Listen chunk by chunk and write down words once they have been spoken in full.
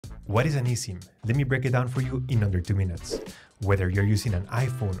What is an eSIM? Let me break it down for you in under 2 minutes. Whether you're using an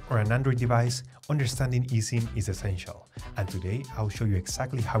iPhone or an Android device, understanding eSIM is essential. And today, I'll show you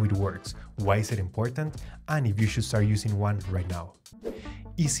exactly how it works, why is it important, and if you should start using one right now.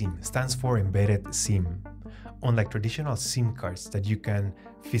 eSIM stands for Embedded SIM. Unlike traditional SIM cards that you can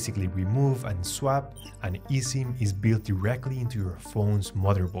physically remove and swap, an eSIM is built directly into your phone's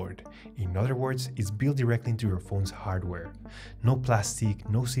motherboard. In other words, it's built directly into your phone's hardware. No plastic,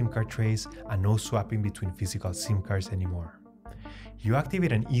 no SIM card trays, and no swapping between physical SIM cards anymore. You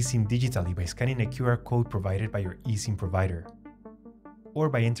activate an eSIM digitally by scanning a QR code provided by your eSIM provider, or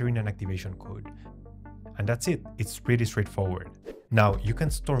by entering an activation code. And that's it, it's pretty straightforward. Now, you can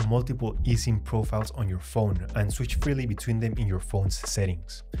store multiple eSIM profiles on your phone and switch freely between them in your phone's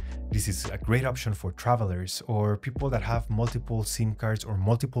settings. This is a great option for travelers or people that have multiple SIM cards or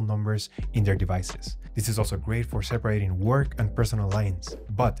multiple numbers in their devices. This is also great for separating work and personal lines.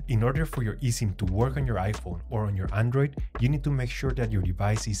 But in order for your eSIM to work on your iPhone or on your Android, you need to make sure that your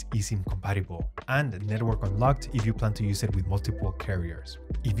device is eSIM compatible and network unlocked if you plan to use it with multiple carriers.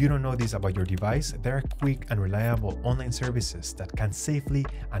 If you don't know this about your device, there are quick and reliable online services that can safely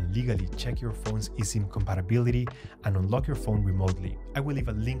and legally check your phone's eSIM compatibility and unlock your phone remotely. I will leave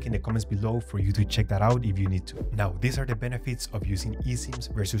a link in the comments below for you to check that out if you need to. Now, these are the benefits of using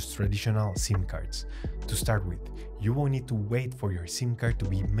eSIMs versus traditional SIM cards. To start with, you won't need to wait for your SIM card to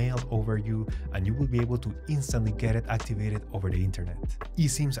be mailed over you, and you will be able to instantly get it activated over the internet.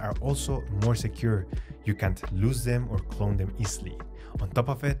 eSIMs are also more secure. You can't lose them or clone them easily. On top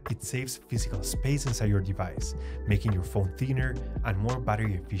of it, it saves physical space inside your device, making your phone thinner and more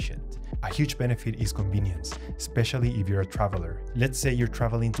battery efficient. A huge benefit is convenience, especially if you're a traveler. Let's say you're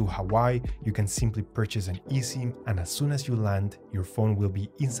traveling to Hawaii, you can simply purchase an eSIM, and as soon as you land, your phone will be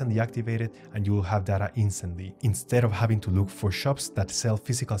instantly activated and you will have data instantly, instead of having to look for shops that sell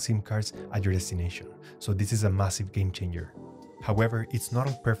physical SIM cards at your destination. So this is a massive game changer. However, it's not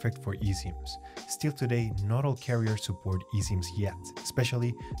all perfect for eSIMs. Still today, not all carriers support eSIMs yet,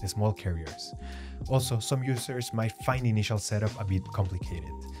 especially the small carriers. Also, some users might find the initial setup a bit complicated.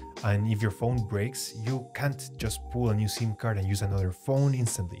 And if your phone breaks, you can't just pull a new SIM card and use another phone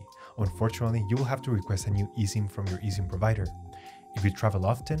instantly. Unfortunately, you will have to request a new eSIM from your eSIM provider. If you travel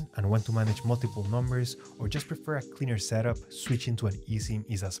often and want to manage multiple numbers or just prefer a cleaner setup, switching to an eSIM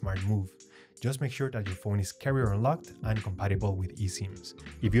is a smart move. Just make sure that your phone is carrier unlocked and compatible with eSIMs.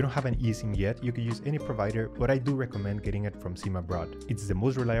 If you don't have an eSIM yet, you can use any provider, but I do recommend getting it from SIM Abroad. It's the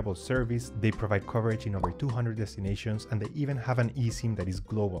most reliable service, they provide coverage in over 200 destinations, and they even have an eSIM that is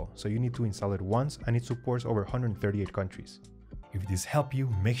global, so you need to install it once and it supports over 138 countries. If this helped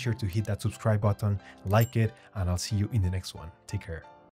you, make sure to hit that subscribe button, like it, and I'll see you in the next one. Take care.